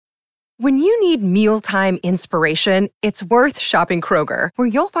When you need mealtime inspiration, it's worth shopping Kroger, where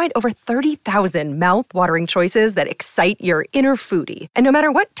you'll find over 30,000 mouth-watering choices that excite your inner foodie. And no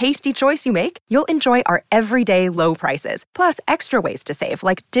matter what tasty choice you make, you'll enjoy our everyday low prices, plus extra ways to save,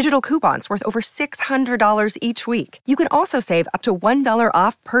 like digital coupons worth over $600 each week. You can also save up to $1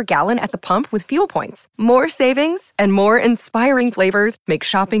 off per gallon at the pump with fuel points. More savings and more inspiring flavors make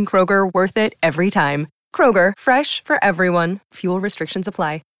shopping Kroger worth it every time. Kroger, fresh for everyone. Fuel restrictions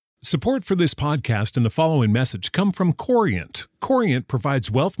apply. Support for this podcast and the following message come from Corient. Corient provides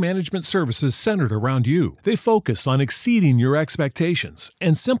wealth management services centered around you. They focus on exceeding your expectations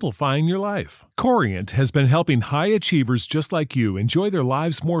and simplifying your life. Corient has been helping high achievers just like you enjoy their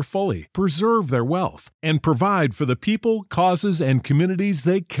lives more fully, preserve their wealth, and provide for the people, causes, and communities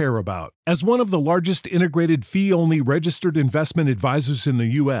they care about. As one of the largest integrated fee-only registered investment advisors in the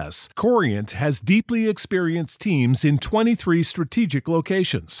U.S., Corient has deeply experienced teams in 23 strategic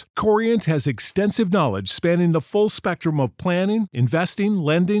locations. Corient has extensive knowledge spanning the full spectrum of planning, investing,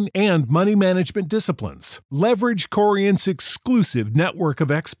 lending, and money management disciplines. Leverage Corient's exclusive network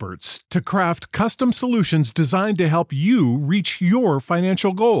of experts to craft custom solutions designed to help you reach your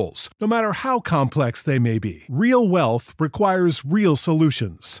financial goals, no matter how complex they may be. Real wealth requires real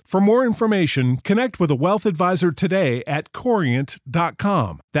solutions. For more information, connect with a wealth advisor today at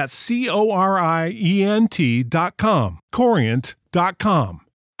Corient.com. That's Corient.com. Corient.com.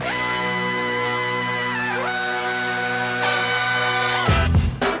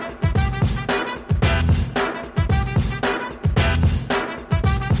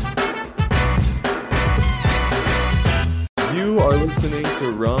 You are listening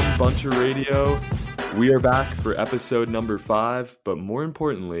to Rum Bunter Radio. We are back for episode number 5, but more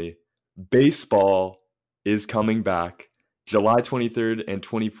importantly, baseball is coming back. July 23rd and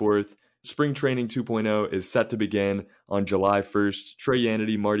 24th, Spring Training 2.0 is set to begin on July 1st. Trey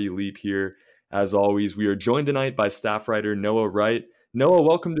Yannity, Marty Leap here. As always, we are joined tonight by staff writer Noah Wright. Noah,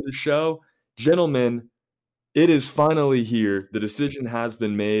 welcome to the show. Gentlemen, it is finally here. The decision has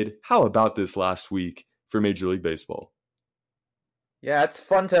been made. How about this last week for Major League Baseball? Yeah, it's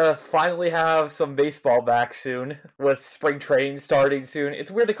fun to finally have some baseball back soon, with spring training starting soon.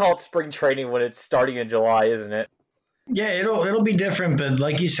 It's weird to call it spring training when it's starting in July, isn't it? Yeah, it'll be different, but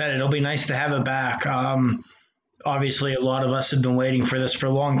like you said, it'll be nice to have it back. Obviously, a lot of us have been waiting for this for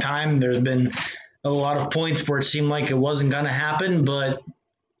a long time. There's been a lot of points where it seemed like it wasn't going to happen, but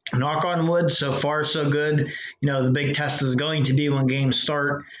knock on wood, so far so good. You know, the big test is going to be when games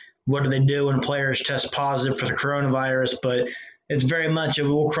start. What do they do when players test positive for the coronavirus? But it's very much,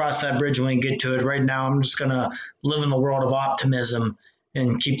 we'll cross that bridge when we get to it. Right now, I'm just going to live in the world of optimism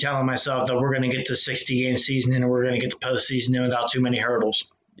and keep telling myself that we're going to get the 60-game season in and we're going to get the postseason in without too many hurdles.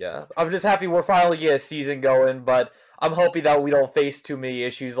 Yeah, I'm just happy we're finally getting a season going, but I'm hoping that we don't face too many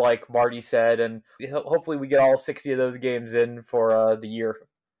issues like Marty said, and hopefully we get all 60 of those games in for the year.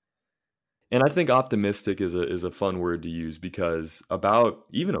 And I think optimistic is a fun word to use, because about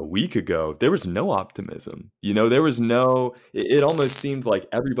even a week ago, there was no optimism. You know, there was it almost seemed like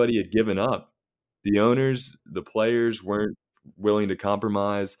everybody had given up. The owners, the players weren't willing to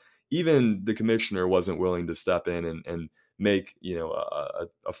compromise. Even the commissioner wasn't willing to step in and make,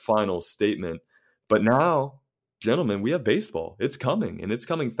 a final statement. But now, gentlemen, we have baseball. It's coming, and it's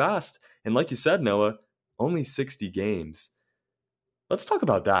coming fast. And like you said, Noah, only 60 games. Let's talk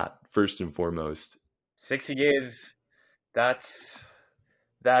about that first and foremost. 60 games. That's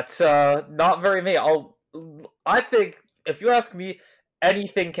not very many. I think if you ask me,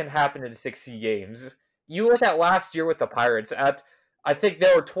 anything can happen in 60 games. You look at last year with the Pirates. I think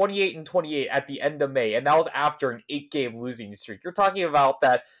they were 28-28 at the end of May, and that was after an 8-game losing streak. You're talking about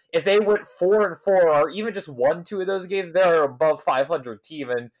that if they went 4-4 or even just won 2 of those games, they're above 500 team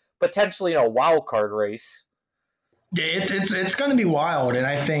and potentially in a wild card race. Yeah, it's going to be wild, and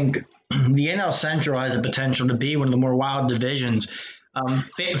I think the NL Central has a potential to be one of the more wild divisions.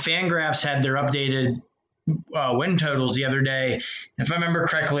 Fangraphs had their updated win totals the other day. If I remember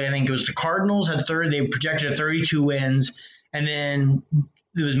correctly, I think it was the Cardinals they projected 32 wins, and then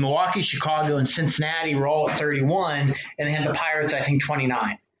it was Milwaukee, Chicago, and Cincinnati were all at 31, and they had the Pirates, I think,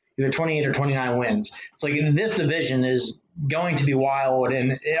 29, either 28 or 29 wins. So this division is going to be wild,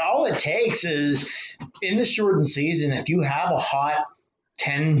 and all it takes is in the shortened season, if you have a hot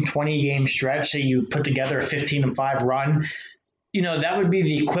 10, 20 game stretch that you put together a 15-5 run, that would be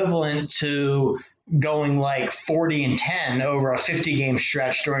the equivalent to going like 40-10 over a 50 game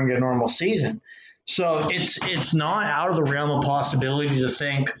stretch during a normal season. So it's not out of the realm of possibility to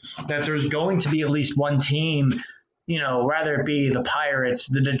think that there's going to be at least one team, rather it be the Pirates,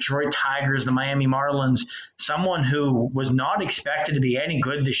 the Detroit Tigers, the Miami Marlins, someone who was not expected to be any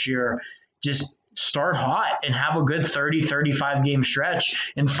good this year, just start hot and have a good 30, 35 game stretch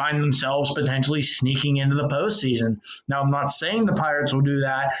and find themselves potentially sneaking into the postseason. Now, I'm not saying the Pirates will do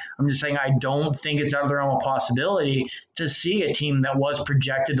that. I'm just saying I don't think it's out of the realm of possibility to see a team that was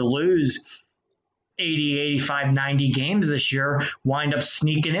projected to lose 80, 85, 90 games this year wind up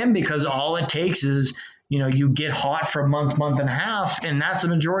sneaking in, because all it takes is, you get hot for a month and a half, and that's the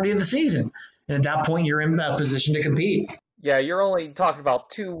majority of the season. And at that point, you're in a position to compete. Yeah, you're only talking about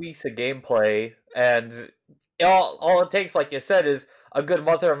 2 weeks of gameplay, and all it takes, like you said, is a good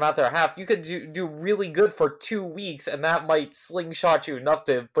month or a month and a half. You could do really good for 2 weeks, and that might slingshot you enough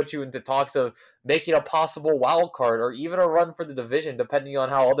to put you into talks of making a possible wild card or even a run for the division, depending on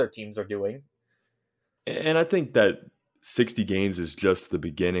how other teams are doing. And I think that 60 games is just the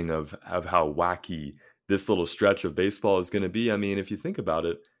beginning of how wacky this little stretch of baseball is going to be. I mean, if you think about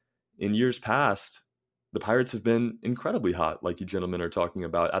it, in years past, the Pirates have been incredibly hot, like you gentlemen are talking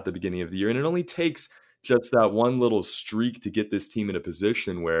about at the beginning of the year. And it only takes just that one little streak to get this team in a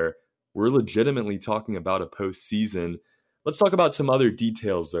position where we're legitimately talking about a postseason. Let's talk about some other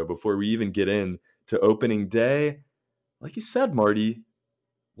details, though, before we even get in to opening day. Like you said, Marty,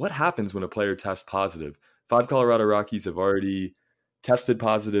 what happens when a player tests positive? 5 Colorado Rockies have already tested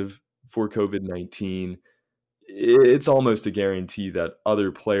positive for COVID-19. It's almost a guarantee that other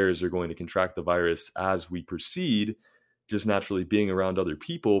players are going to contract the virus as we proceed, just naturally being around other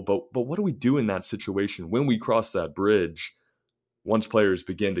people. But what do we do in that situation when we cross that bridge once players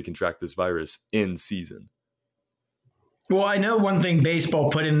begin to contract this virus in season? Well, I know one thing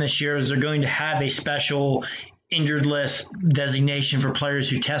baseball put in this year is they're going to have a special injured list designation for players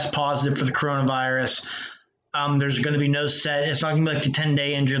who test positive for the coronavirus. There's going to be no set. It's not going to be like the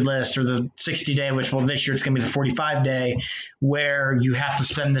 10-day injured list or the 60-day, which, well, this year it's going to be the 45-day, where you have to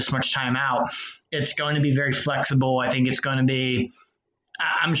spend this much time out. It's going to be very flexible. I think it's going to be,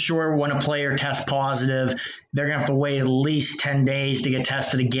 I'm sure when a player tests positive, they're going to have to wait at least 10 days to get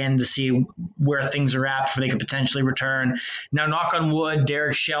tested again to see where things are at before they could potentially return. Now, knock on wood,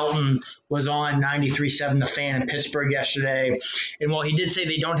 Derek Shelton was on 93.7 The Fan in Pittsburgh yesterday. And while he did say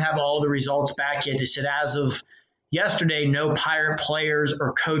they don't have all the results back yet, they said as of yesterday, no Pirate players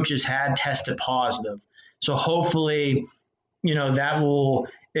or coaches had tested positive. So hopefully, that will,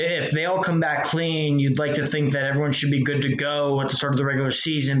 if they all come back clean, you'd like to think that everyone should be good to go at the start of the regular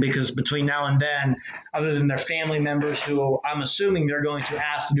season, because between now and then, other than their family members, who I'm assuming they're going to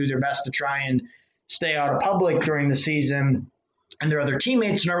ask to do their best to try and stay out of public during the season, and their other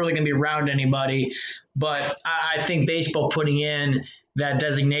teammates are not really going to be around anybody. But I think baseball putting in that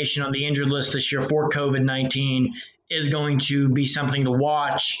designation on the injured list this year for COVID-19 is going to be something to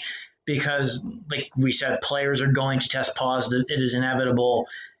watch, because, like we said, players are going to test positive. It is inevitable.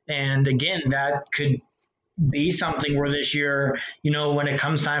 And again, that could be something where this year, when it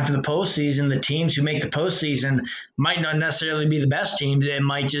comes time for the postseason, the teams who make the postseason might not necessarily be the best teams. It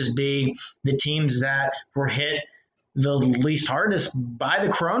might just be the teams that were hit the least hardest by the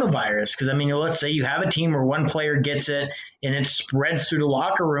coronavirus. Because, let's say you have a team where one player gets it and it spreads through the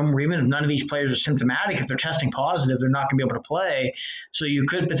locker room, where even if none of these players are symptomatic, if they're testing positive, they're not going to be able to play. So you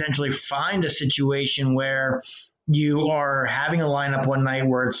could potentially find a situation where you are having a lineup one night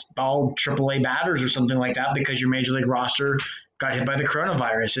where it's all AAA batters or something like that because your major league roster got hit by the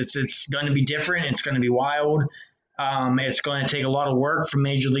coronavirus. It's going to be different. It's going to be wild. It's going to take a lot of work from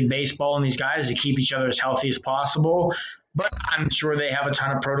Major League Baseball and these guys to keep each other as healthy as possible. But I'm sure they have a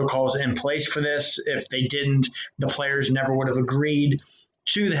ton of protocols in place for this. If they didn't, the players never would have agreed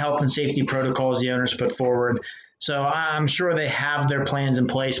to the health and safety protocols the owners put forward. So I'm sure they have their plans in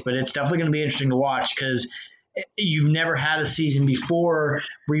place, but it's definitely going to be interesting to watch, because you've never had a season before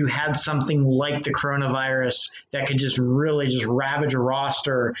where you had something like the coronavirus that could just really just ravage a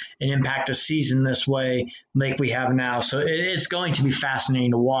roster and impact a season this way like we have now. So it's going to be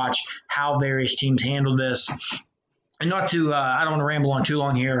fascinating to watch how various teams handle this. And not to, I don't want to ramble on too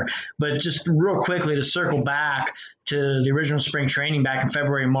long here, but just real quickly to circle back to the original spring training back in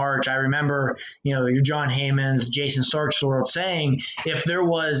February and March, I remember, your John Heymans, Jason Starks world saying if there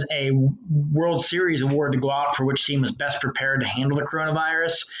was a World Series award to go out for which team was best prepared to handle the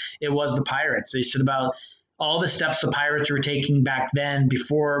coronavirus, it was the Pirates. They said about all the steps the Pirates were taking back then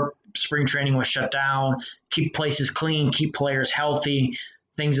before spring training was shut down, keep places clean, keep players healthy,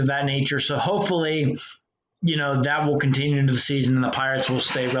 things of that nature. So hopefully that will continue into the season and the Pirates will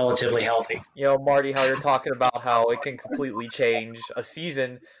stay relatively healthy. Marty, how you're talking about how it can completely change a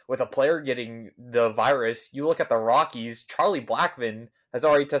season with a player getting the virus. You look at the Rockies, Charlie Blackmon has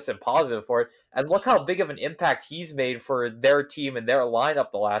already tested positive for it, and look how big of an impact he's made for their team and their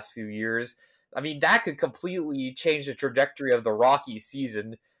lineup the last few years. I mean, that could completely change the trajectory of the Rockies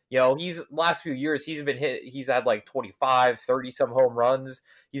season. Last few years, he's had like 25, 30 some home runs.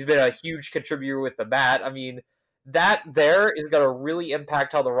 He's been a huge contributor with the bat. I mean, that there is going to really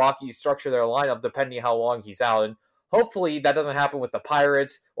impact how the Rockies structure their lineup depending how long he's out. And hopefully that doesn't happen with the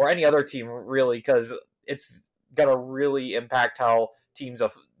Pirates or any other team really, because it's going to really impact how teams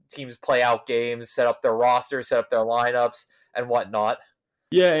play out games, set up their rosters, set up their lineups and whatnot.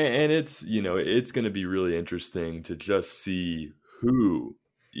 Yeah, and it's going to be really interesting to just see who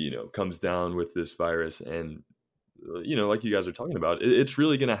comes down with this virus. And, like you guys are talking about, it's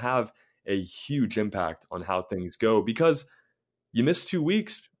really going to have a huge impact on how things go, because you miss 2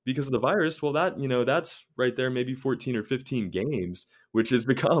 weeks because of the virus. Well, that's right there, maybe 14 or 15 games, which has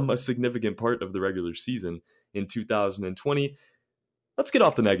become a significant part of the regular season in 2020. Let's get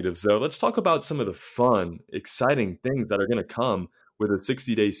off the negatives, though. Let's talk about some of the fun, exciting things that are going to come with a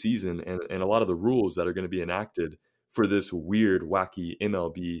 60-day season and a lot of the rules that are going to be enacted for this weird, wacky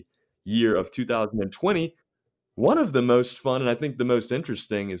MLB year of 2020. One of the most fun, and I think the most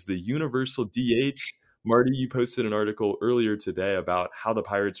interesting, is the universal DH. Marty, you posted an article earlier today about how the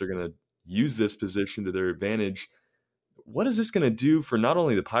Pirates are going to use this position to their advantage. What is this going to do for not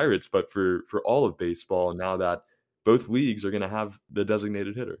only the Pirates, but for all of baseball now that both leagues are going to have the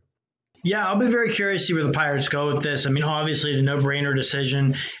designated hitter? Yeah, I'll be very curious to see where the Pirates go with this. I mean, obviously the no-brainer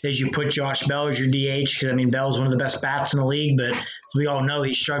decision is you put Josh Bell as your DH, because, I mean, Bell's one of the best bats in the league, but as we all know,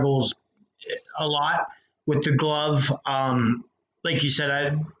 he struggles a lot with the glove. Like you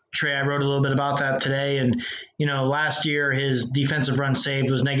said, Trey, I wrote a little bit about that today, and, last year his defensive run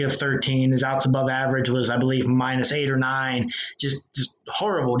saved was -13. His outs above average was, I believe, -8 or 9. Just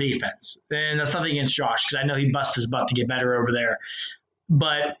horrible defense. And that's nothing against Josh, because I know he busts his butt to get better over there.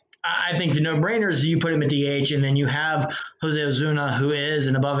 But I think the no-brainer is you put him at DH, and then you have Jose Ozuna, who is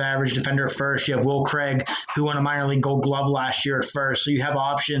an above-average defender at first. You have Will Craig, who won a minor league Gold Glove last year at first. So you have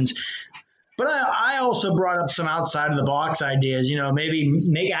options. But I also brought up some outside-of-the-box ideas. Maybe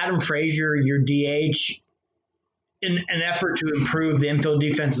make Adam Frazier your DH in an effort to improve the infield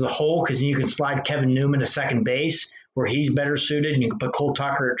defense as a whole, because then you can slide Kevin Newman to second base, where he's better suited, and you can put Cole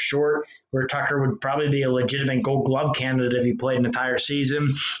Tucker at short, where Tucker would probably be a legitimate Gold Glove candidate if he played an entire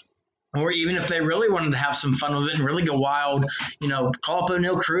season. Or even if they really wanted to have some fun with it and really go wild, call up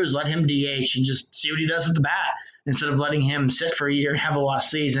O'Neal Cruz, let him DH, and just see what he does with the bat instead of letting him sit for a year and have a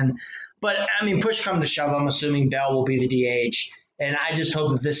lost season. But, I mean, push come to shove, I'm assuming Bell will be the DH. And I just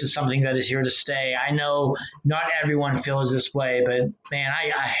hope that this is something that is here to stay. I know not everyone feels this way, but, man,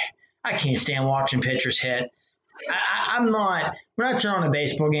 I can't stand watching pitchers hit. We're not turning on a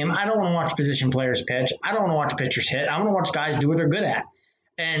baseball game. I don't want to watch position players pitch. I don't want to watch pitchers hit. I want to watch guys do what they're good at.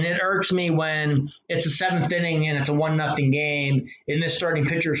 And it irks me when it's the seventh inning and it's a 1-0 game, and this starting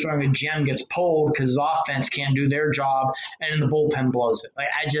pitcher throwing a gem gets pulled because his offense can't do their job, and then the bullpen blows it.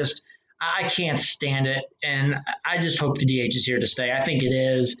 I can't stand it, and I just hope the DH is here to stay. I think it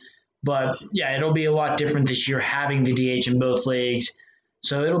is, but yeah, it'll be a lot different this year having the DH in both leagues.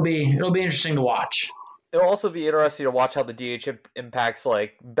 So it'll be interesting to watch. It'll also be interesting to watch how the DH impacts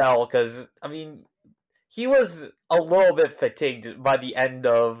like Bell, because I mean, he was a little bit fatigued by the end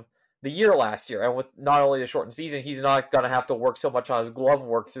of the year last year. And with not only the shortened season, he's not going to have to work so much on his glove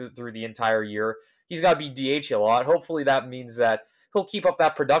work through the entire year. He's got to be DH a lot. Hopefully that means that he'll keep up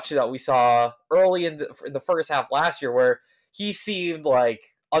that production that we saw early in the first half last year, where he seemed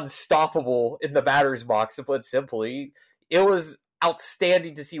like unstoppable in the batter's box, to put simply. It was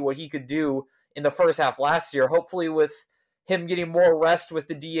outstanding to see what he could do in the first half last year. Hopefully with him getting more rest with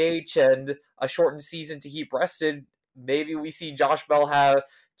the DH and a shortened season to keep rested, maybe we see Josh Bell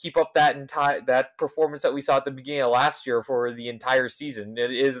keep up that performance that we saw at the beginning of last year for the entire season.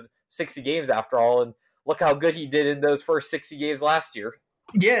 It is 60 games after all, and look how good he did in those first 60 games last year.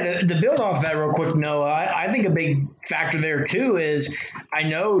 Yeah, to build off that real quick, Noah, I think a big factor there too is I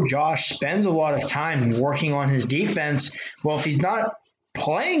know Josh spends a lot of time working on his defense. Well, if he's not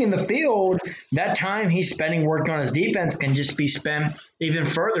playing in the field, that time he's spending working on his defense can just be spent even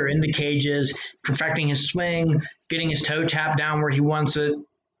further in the cages, perfecting his swing, getting his toe tapped down where he wants it,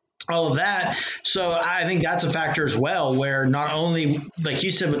 all of that. So I think that's a factor as well, where not only, like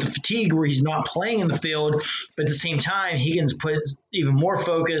you said, with the fatigue where he's not playing in the field, but at the same time, he can put even more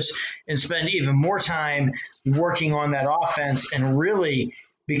focus and spend even more time working on that offense and really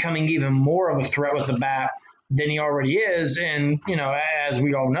becoming even more of a threat with the bat than he already is. And, as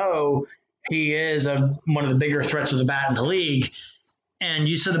we all know, he is one of the bigger threats with the bat in the league. And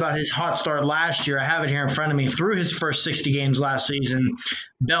you said about his hot start last year. I have it here in front of me. Through his first 60 games last season,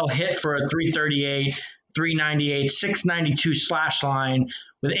 Bell hit for a 338, 398, 692 slash line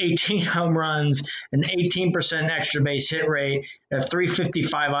with 18 home runs, an 18% extra base hit rate, a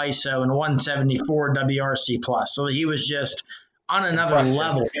 355 ISO, and 174 WRC plus. So he was just on another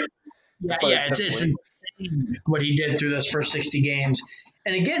level. Yeah, it's insane what he did through those first 60 games.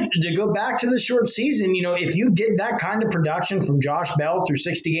 And again, to go back to the short season, if you get that kind of production from Josh Bell through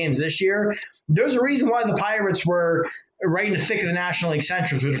 60 games this year, there's a reason why the Pirates were right in the thick of the National League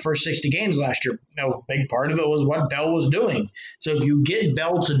Central through the first 60 games last year. Big part of it was what Bell was doing. So if you get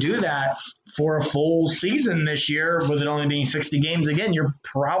Bell to do that for a full season this year, with it only being 60 games again, you're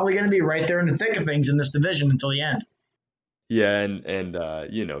probably going to be right there in the thick of things in this division until the end. Yeah,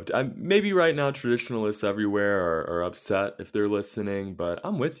 and maybe right now traditionalists everywhere are upset if they're listening, but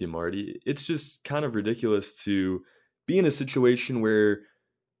I'm with you, Marty. It's just kind of ridiculous to be in a situation where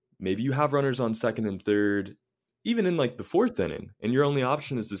maybe you have runners on second and third, even in like the fourth inning, and your only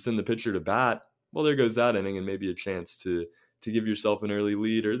option is to send the pitcher to bat. Well, there goes that inning and maybe a chance to give yourself an early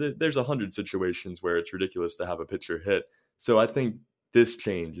lead, or there's 100 situations where it's ridiculous to have a pitcher hit. So I think this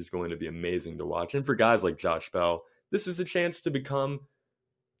change is going to be amazing to watch. And for guys like Josh Bell, this is a chance to become,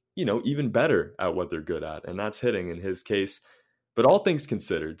 even better at what they're good at, and that's hitting in his case. But all things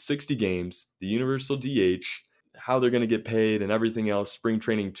considered, 60 games, the universal DH, how they're going to get paid and everything else, spring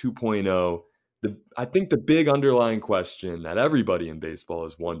training 2.0, I think the big underlying question that everybody in baseball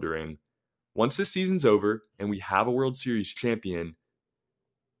is wondering, once this season's over and we have a World Series champion,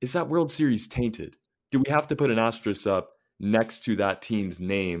 is that World Series tainted? Do we have to put an asterisk up next to that team's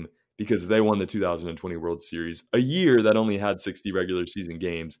name because they won the 2020 World Series, a year that only had 60 regular season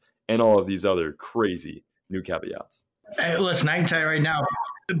games and all of these other crazy new caveats? Hey, listen, I can tell you right now,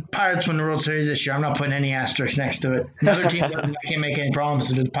 the Pirates win the World Series this year. I'm not putting any asterisks next to it. Another team doesn't, I can't make any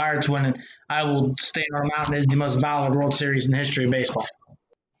promises. If the Pirates win it, I will stay on our mountain as the most valid World Series in the history of baseball.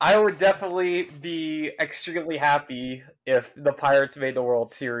 I would definitely be extremely happy if the Pirates made the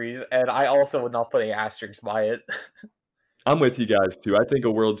World Series, and I also would not put any asterisks by it. I'm with you guys, too. I think a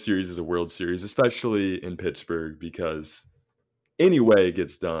World Series is a World Series, especially in Pittsburgh, because any way it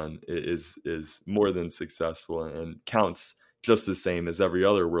gets done is more than successful and counts just the same as every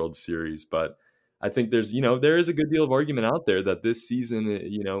other World Series. But I think there is a good deal of argument out there that this season,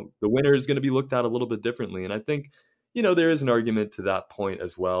 the winner is going to be looked at a little bit differently. And I think, there is an argument to that point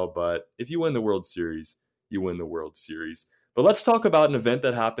as well. But if you win the World Series, you win the World Series. But let's talk about an event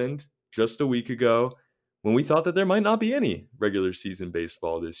that happened just a week ago, when we thought that there might not be any regular season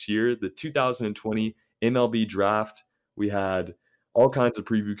baseball this year. The 2020 MLB draft. We had all kinds of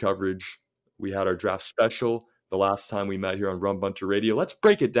preview coverage. We had our draft special the last time we met here on Rum Bunter Radio. Let's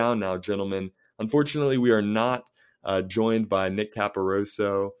break it down now, gentlemen. Unfortunately, we are not joined by Nick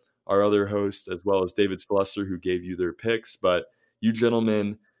Caparoso, our other host, as well as David Slusser, who gave you their picks. But you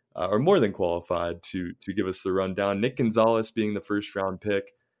gentlemen are more than qualified to give us the rundown. Nick Gonzalez being the first round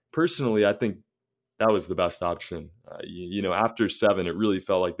pick. Personally, I think that was the best option. After 7, it really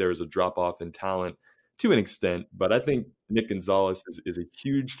felt like there was a drop-off in talent to an extent. But I think Nick Gonzalez is a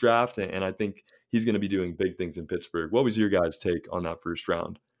huge draft, and I think he's going to be doing big things in Pittsburgh. What was your guys' take on that first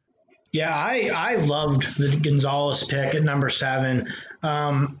round? Yeah, I loved the Gonzalez pick at number 7.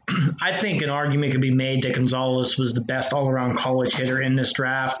 I think an argument could be made that Gonzalez was the best all-around college hitter in this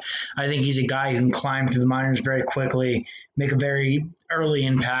draft. I think he's a guy who can climb through the minors very quickly, make a very early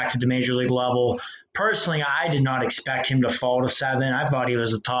impact at the major league level. Personally, I did not expect him to fall to 7. I thought he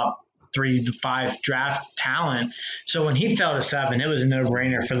was a top 3 to 5 draft talent. So when he fell to 7, it was a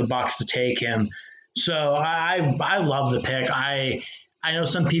no-brainer for the Bucs to take him. So I love the pick. I know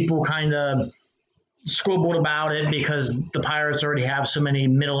some people kind of squibbled about it because the Pirates already have so many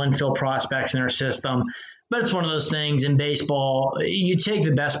middle infield prospects in their system. But it's one of those things in baseball. You take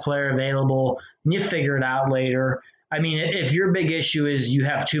the best player available and you figure it out later. I mean, if your big issue is you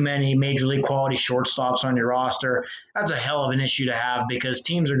have too many major league quality shortstops on your roster, that's a hell of an issue to have because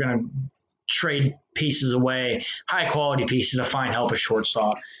teams are going to trade pieces away, high quality pieces to find help at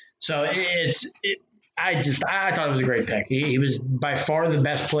shortstop. So I thought it was a great pick. He was by far the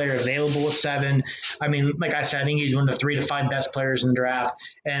best player available at 7. I mean, like I said, I think he's one of the 3 to 5 best players in the draft.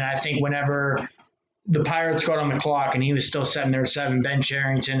 And I think whenever the Pirates got on the clock and he was still sitting there at 7, Ben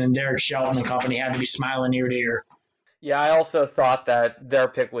Cherington and Derek Shelton and company had to be smiling ear to ear. Yeah, I also thought that their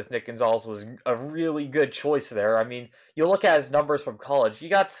pick with Nick Gonzalez was a really good choice there. I mean, you look at his numbers from college, he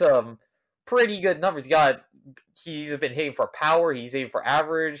got some pretty good numbers. He's been hitting for power, he's hitting for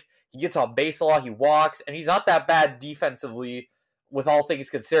average, He gets on base a lot, he walks, and he's not that bad defensively with all things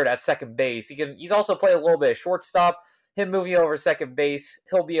considered at second base. He's also played a little bit of shortstop. Him moving over second base,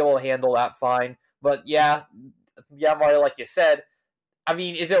 he'll be able to handle that fine. But yeah, Mario, like you said, I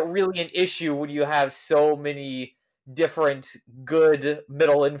mean, is it really an issue when you have so many different good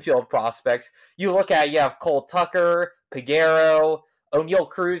middle infield prospects? You look at, you have Cole Tucker, Peguero, O'Neal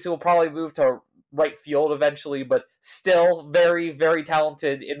Cruz, who will probably move to right field eventually, but still very, very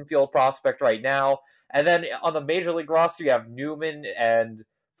talented infield prospect right now. And then on the major league roster, you have Newman and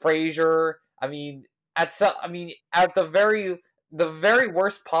Frazier. I mean, at the very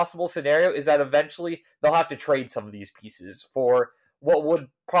worst possible scenario is that eventually they'll have to trade some of these pieces for what would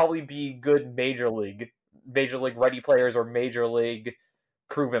probably be good major league ready players or major league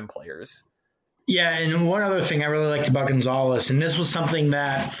proven players. Yeah, and one other thing I really liked about Gonzalez, and this was something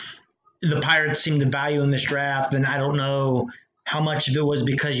that the Pirates seemed to value in this draft, and I don't know how much of it was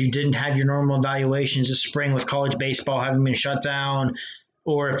because you didn't have your normal evaluations this spring with college baseball having been shut down,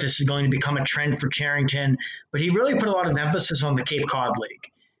 or if this is going to become a trend for Cherington. But he really put a lot of emphasis on the Cape Cod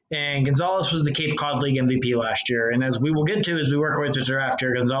League. And Gonzalez was the Cape Cod League MVP last year. And as we will get to as we work our way through the draft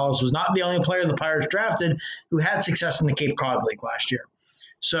here, Gonzalez was not the only player the Pirates drafted who had success in the Cape Cod League last year.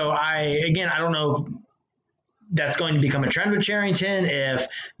 So I don't know if that's going to become a trend with Cherington, if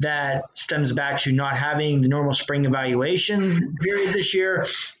that stems back to not having the normal spring evaluation period this year.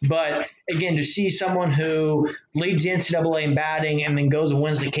 But again, to see someone who leads the NCAA in batting and then goes and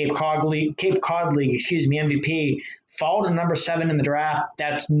wins the Cape Cod League, MVP, fall to number 7 in the draft,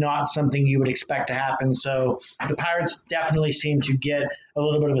 that's not something you would expect to happen. So the Pirates definitely seem to get a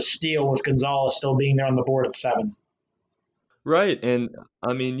little bit of a steal with Gonzalez still being there on the board at 7. Right. And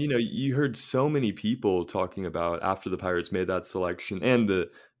I mean, you heard so many people talking about after the Pirates made that selection and the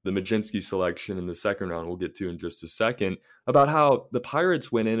Mlodzinski selection in the second round, we'll get to in just a second, about how the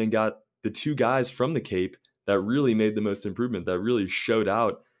Pirates went in and got the 2 guys from the Cape that really made the most improvement, that really showed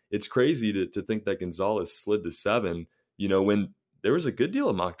out. It's crazy to think that Gonzalez slid to 7, when there was a good deal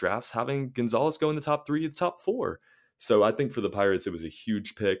of mock drafts having Gonzalez go in the top 3, the top 4. So I think for the Pirates, it was a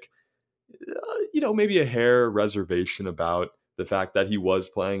huge pick. Maybe a hair reservation about the fact that he was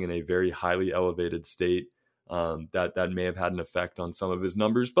playing in a very highly elevated state, that may have had an effect on some of his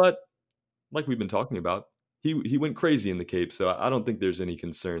numbers. But like we've been talking about, he went crazy in the Cape, so I don't think there's any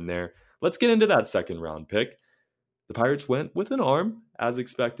concern there. Let's get into that second round pick. The Pirates went with an arm, as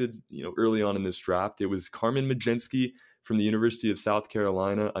expected, early on in this draft. It was Carmen Mlodzinski from the University of South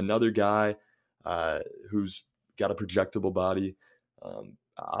Carolina, another guy who's got a projectable body.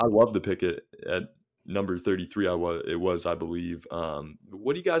 I love the pick at number 33. I believe.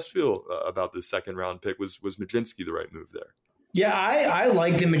 What do you guys feel about the second round pick? Was Mlodzinski the right move there? Yeah, I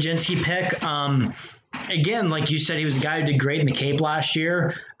like the Mlodzinski pick. Again, like you said, he was a guy who did great in the Cape last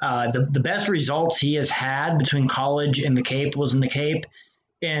year. The best results he has had between college and the Cape was in the Cape.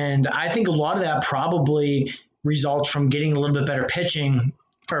 And I think a lot of that probably results from getting a little bit better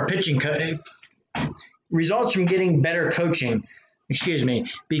results from getting better coaching.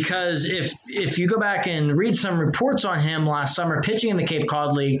 Because if you go back and read some reports on him last summer pitching in the Cape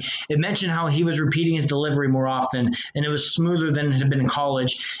Cod League, it mentioned how he was repeating his delivery more often, and it was smoother than it had been in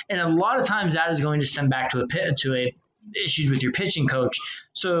college. And a lot of times that is going to stem back to a issues with your pitching coach.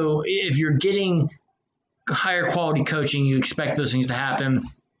 So if you're getting higher quality coaching, you expect those things to happen.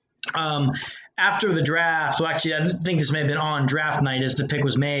 After the draft, well, actually, I think this may have been on draft night as the pick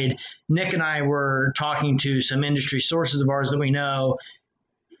was made. Nick and I were talking to some industry sources of ours that we know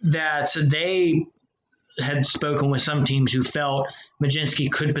that said they had spoken with some teams who felt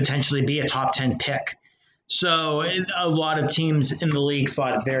Mlodzinski could potentially be a top 10 pick. So a lot of teams in the league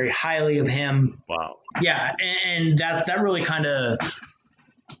thought very highly of him. Wow. Yeah, and that really kind of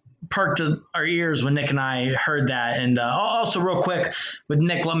perked our ears when Nick and I heard that. And also real quick with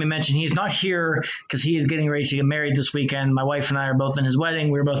Nick, let me mention he's not here because he is getting ready to get married this weekend. My wife and I are both in his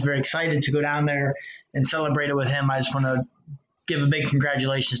wedding. We were both very excited to go down there and celebrate it with him. I just want to give a big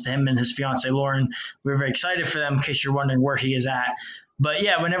congratulations to him and his fiance, Lauren. We were very excited for them in case you're wondering where he is at. But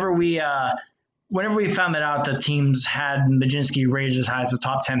yeah, whenever we found that out, the teams had Mlodzinski rated as high as the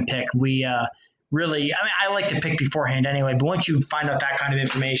top 10 pick, we really, I like to pick beforehand anyway, but once you find out that kind of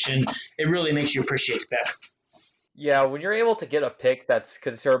information, it really makes you appreciate the pick. Yeah, when you're able to get a pick that's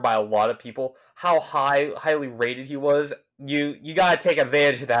considered by a lot of people how highly rated he was, you got to take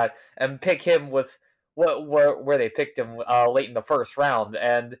advantage of that and pick him with where they picked him late in the first round.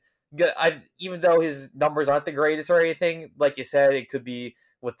 And even though his numbers aren't the greatest or anything, like you said, it could be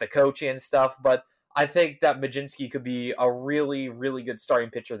with the coaching and stuff, but I think that Mlodzinski could be a really, really good starting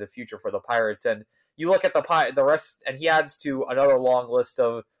pitcher of the future for the Pirates. And you look at the rest, and he adds to another long list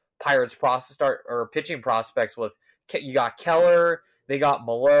of Pirates pitching prospects with you got Keller, they got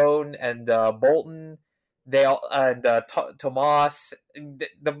Malone and Bolton, Tomas.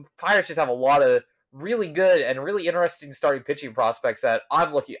 The Pirates just have a lot of really good and really interesting starting pitching prospects that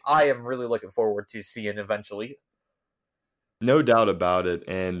I am really looking forward to seeing eventually. No doubt about it,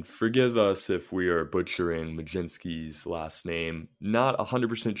 and forgive us if we are butchering Mlodzinski's last name. Not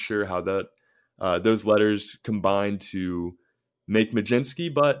 100% sure how those letters combine to make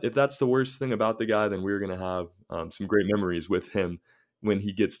Mlodzinski, but if that's the worst thing about the guy, then we're going to have some great memories with him when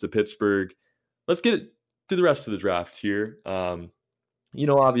he gets to Pittsburgh. Let's get to the rest of the draft here.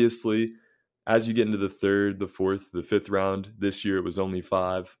 Obviously, as you get into the third, the fourth, the fifth round, this year it was only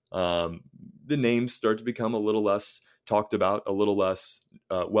 5. The names start to become a little less talked about, a little less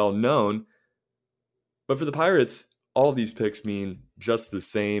well known. But for the Pirates, all of these picks mean just the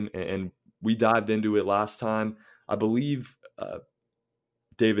same. And we dived into it last time. I believe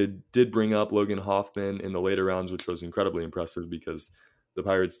David did bring up Logan Hoffman in the later rounds, which was incredibly impressive because the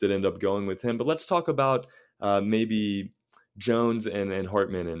Pirates did end up going with him. But let's talk about maybe Jones and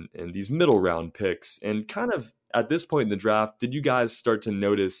Hartman and these middle round picks. And kind of at this point in the draft, did you guys start to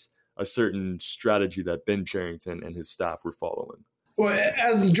notice a certain strategy that Ben Cherington and his staff were following? Well,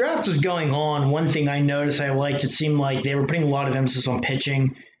 as the draft was going on, one thing I noticed it seemed like they were putting a lot of emphasis on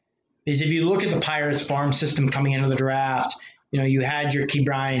pitching. Because if you look at the Pirates farm system coming into the draft, you had your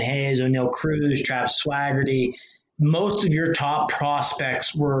Ke'Bryan Hayes, O'Neill Cruz, Travis Swaggerty. Most of your top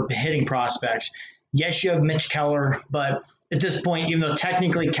prospects were hitting prospects. Yes, you have Mitch Keller, but at this point, even though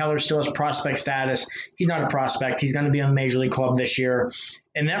technically Keller still has prospect status, he's not a prospect. He's going to be on the Major League club this year.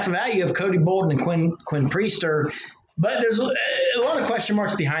 And after that, you have Cody Bolton and Quinn Priester. But there's a lot of question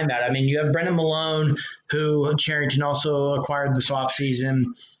marks behind that. I mean, you have Brendan Malone, who Cherington also acquired this offseason.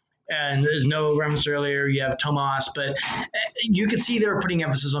 And as Noah referenced earlier, you have Tomas. But you could see they were putting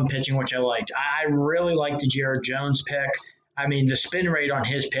emphasis on pitching, which I liked. I really liked the Jared Jones pick. I mean, the spin rate on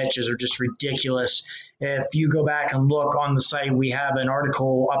his pitches are just ridiculous. If you go back and look on the site, we have an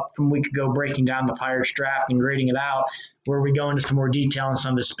article up from a week ago breaking down the Pirates draft and grading it out, where we go into some more detail on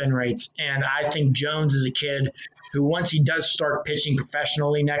some of the spin rates. And I think Jones is a kid who, once he does start pitching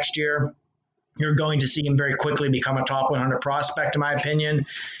professionally next year, you're going to see him very quickly become a top 100 prospect, in my opinion.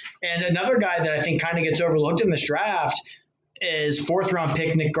 And another guy that I think kind of gets overlooked in this draft is fourth-round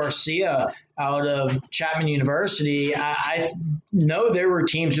pick Nick Garcia out of Chapman University. I know there were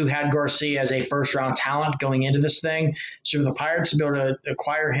teams who had Garcia as a first-round talent going into this thing. So for the Pirates to be able to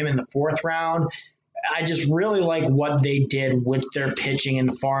acquire him in the fourth round, I just really like what they did with their pitching in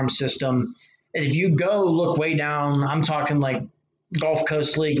the farm system. And if you go look way down, I'm talking like Gulf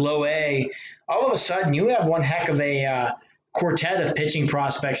Coast League, low A, all of a sudden you have one heck of a quartet of pitching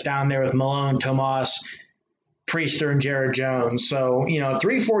prospects down there with Malone, Tomas, Priester, and Jared Jones. So,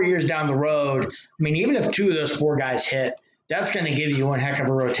 3-4 years down the road, I mean, even if 2 of those 4 guys hit, that's going to give you one heck of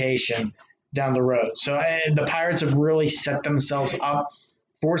a rotation down the road. So the Pirates have really set themselves up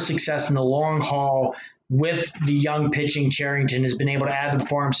for success in the long haul with the young pitching. Cherington has been able to add to the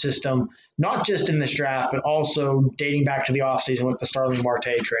farm system, not just in this draft, but also dating back to the offseason with the Starling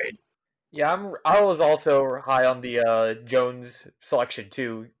Marte trade. Yeah, I was also high on the Jones selection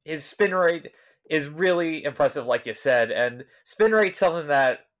too. His spin rate is really impressive, like you said, and spin rate's something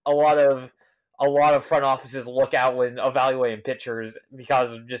that a lot of front offices look at when evaluating pitchers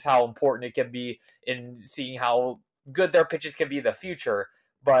because of just how important it can be in seeing how good their pitches can be in the future.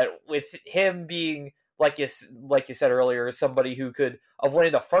 But with him being, like you said earlier, somebody who could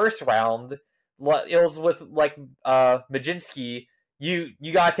avoid the first round, it was with like Mlodzinski.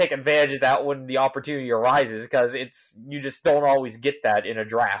 You got to take advantage of that when the opportunity arises because you just don't always get that in a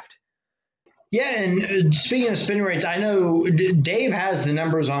draft. Yeah, and speaking of spin rates, I know Dave has the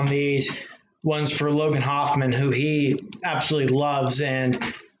numbers on these ones for Logan Hoffman, who he absolutely loves, and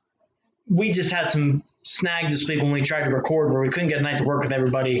we just had some snags this week when we tried to record where we couldn't get a night to work with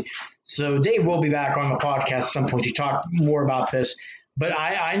everybody. So Dave will be back on the podcast at some point to talk more about this. But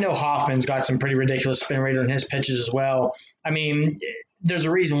I know Hoffman's got some pretty ridiculous spin rate on his pitches as well. I mean, there's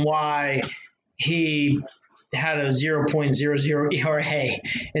a reason why he had a 0.00 ERA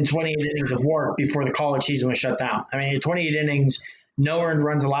in 28 innings of work before the college season was shut down. I mean, 28 innings, no earned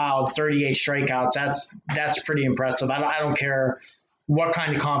runs allowed, 38 strikeouts. That's pretty impressive. I don't care what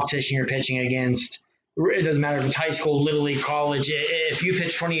kind of competition you're pitching against. It doesn't matter if it's high school, little league, college. If you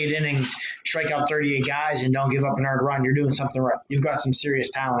pitch 28 innings, strike out 38 guys, and don't give up an earned run, you're doing something right. You've got some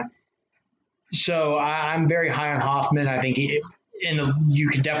serious talent. So I'm very high on Hoffman. I think you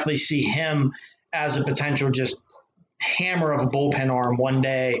could definitely see him as a potential just hammer of a bullpen arm one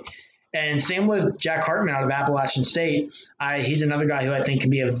day. And same with Jack Hartman out of Appalachian State. He's another guy who I think can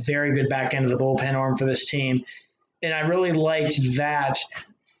be a very good back end of the bullpen arm for this team. And I really liked that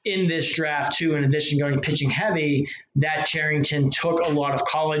in this draft, too, in addition to going pitching heavy, that Cherington took a lot of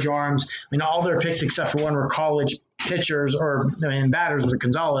college arms. I mean, all their picks except for one were college pitchers batters with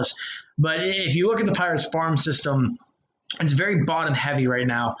Gonzalez. But if you look at the Pirates farm system, it's very bottom heavy right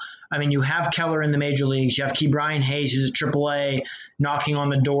now. I mean, you have Keller in the major leagues. You have Ke'Bryan Hayes, who's a AAA, knocking on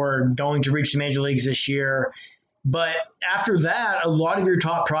the door, going to reach the major leagues this year. But after that, a lot of your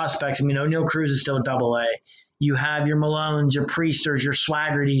top prospects, I mean, O'Neal Cruz is still a AA. You have your Malones, your Priesters, your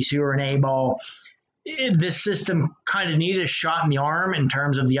Swaggertys, who are an A-ball. This system kind of needed a shot in the arm in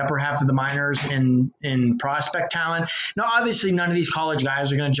terms of the upper half of the minors in prospect talent. Now, obviously, none of these college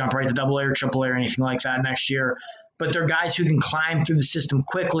guys are going to jump right to AA or AAA or anything like that next year. But they're guys who can climb through the system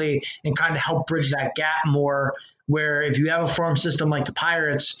quickly and kind of help bridge that gap more, where if you have a farm system like the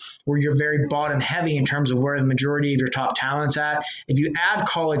Pirates, where you're very bottom heavy in terms of where the majority of your top talent's at, if you add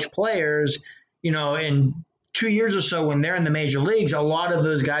college players, in 2 years or so when they're in the major leagues, a lot of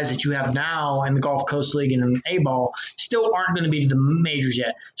those guys that you have now in the Gulf Coast League and in A-ball still aren't going to be to the majors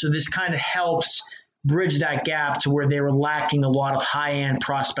yet. So this kind of helps bridge that gap to where they were lacking a lot of high-end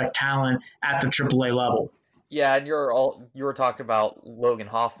prospect talent at the AAA level. Yeah, and you were talking about Logan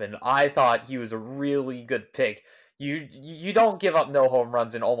Hoffman. I thought he was a really good pick. You don't give up no home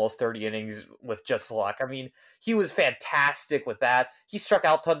runs in almost 30 innings with just luck. I mean, he was fantastic with that. He struck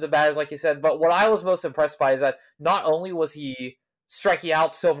out tons of batters, like you said. But what I was most impressed by is that not only was he striking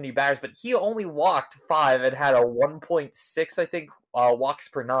out so many batters, but he only walked 5 and had a 1.6, I think, walks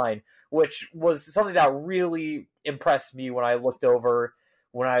per 9, which was something that really impressed me when I looked over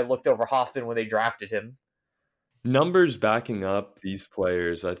Hoffman when they drafted him. Numbers backing up these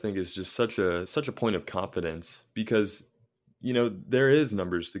players, I think, is just such a point of confidence because, there is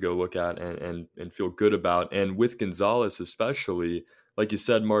numbers to go look at and feel good about. And with Gonzalez especially, like you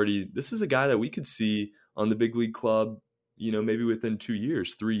said, Marty, this is a guy that we could see on the big league club, maybe within 2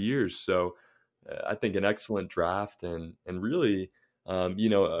 years, 3 years. So I think an excellent draft and really,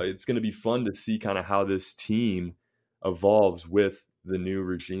 it's going to be fun to see kind of how this team evolves with the new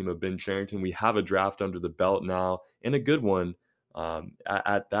regime of Ben Cherington. We have a draft under the belt now, and a good one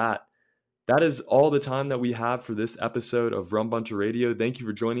at that. That is all the time that we have for this episode of Rum Bunter Radio. Thank you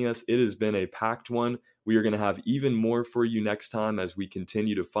for joining us. It has been a packed one. We are going to have even more for you next time as we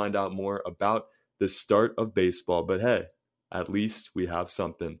continue to find out more about the start of baseball. But hey, at least we have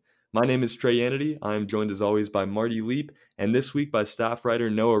something. My name is Trey Anity. I am joined as always by Marty Leap, and this week by staff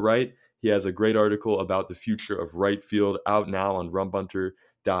writer Noah Wright. He has a great article about the future of right field out now on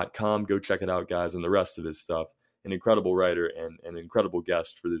rumbunter.com. Go check it out, guys, and the rest of his stuff. An incredible writer and an incredible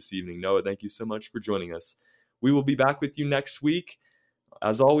guest for this evening. Noah, thank you so much for joining us. We will be back with you next week,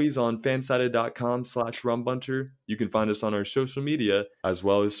 as always, on fansided.com/rumbunter. You can find us on our social media as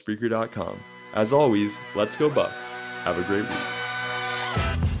well as Spreaker.com. As always, let's go Bucks. Have a great week.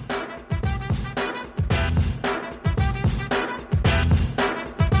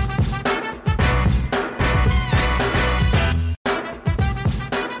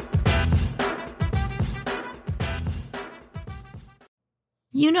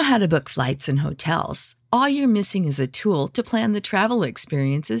 You know how to book flights and hotels. All you're missing is a tool to plan the travel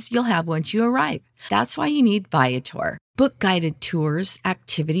experiences you'll have once you arrive. That's why you need Viator. Book guided tours,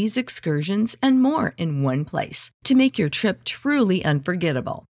 activities, excursions, and more in one place to make your trip truly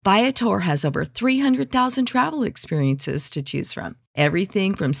unforgettable. Viator has over 300,000 travel experiences to choose from.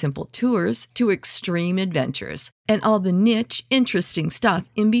 Everything from simple tours to extreme adventures and all the niche, interesting stuff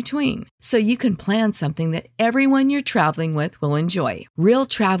in between. So you can plan something that everyone you're traveling with will enjoy. Real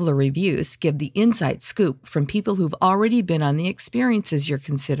traveler reviews give the inside scoop from people who've already been on the experiences you're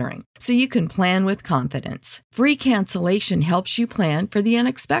considering. So you can plan with confidence. Free cancellation helps you plan for the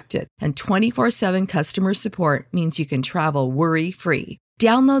unexpected. And 24/7 customer support means you can travel worry-free.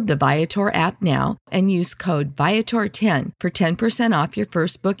 Download the Viator app now and use code Viator10 for 10% off your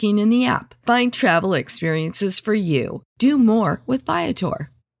first booking in the app. Find travel experiences for you. Do more with Viator.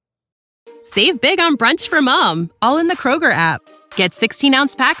 Save big on brunch for mom, all in the Kroger app. Get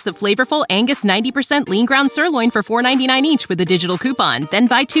 16-ounce packs of flavorful Angus 90% lean ground sirloin for $4.99 each with a digital coupon. Then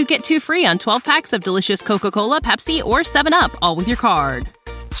buy 2, get 2 free on 12 packs of delicious Coca-Cola, Pepsi, or 7-Up, all with your card.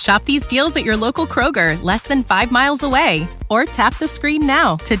 Shop these deals at your local Kroger, less than 5 miles away. Or tap the screen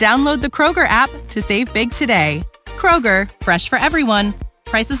now to download the Kroger app to save big today. Kroger, fresh for everyone.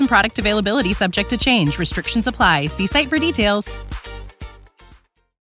 Prices and product availability subject to change. Restrictions apply. See site for details.